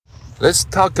Let's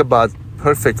talk about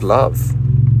perfect love.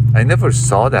 I never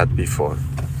saw that before.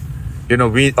 You know,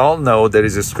 we all know there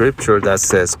is a scripture that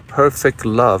says perfect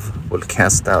love will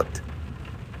cast out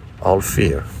all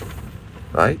fear,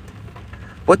 right?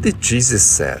 What did Jesus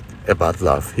say about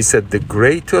love? He said, the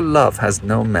greater love has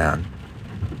no man.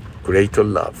 Greater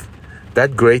love.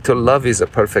 That greater love is a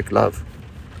perfect love.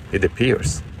 It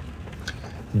appears.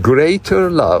 Greater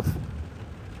love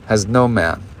has no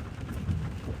man,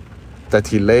 that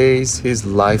he lays his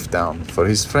life down for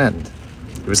his friend.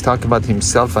 He was talking about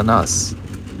himself and us.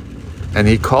 And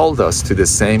he called us to the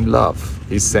same love.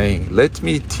 He's saying, let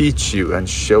me teach you and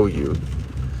show you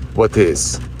what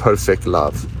is perfect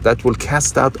love that will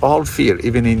cast out all fear,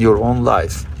 even in your own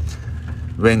life.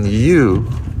 When you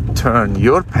turn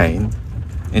your pain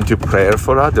into prayer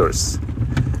for others,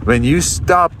 when you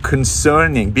stop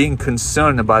being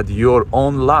concerned about your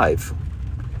own life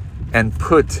and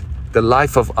put the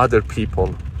life of other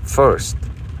people first.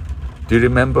 Do you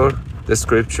remember the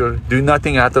scripture? Do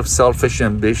nothing out of selfish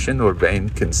ambition or vain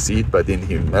conceit, but in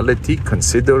humility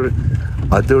consider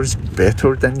others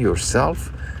better than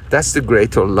yourself. That's the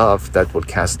greater love that will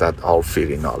cast out all fear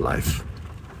in our life.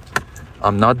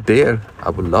 I'm not there. I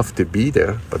would love to be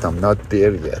there, but I'm not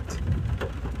there yet.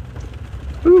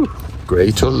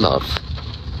 Greater love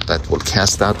that will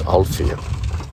cast out all fear.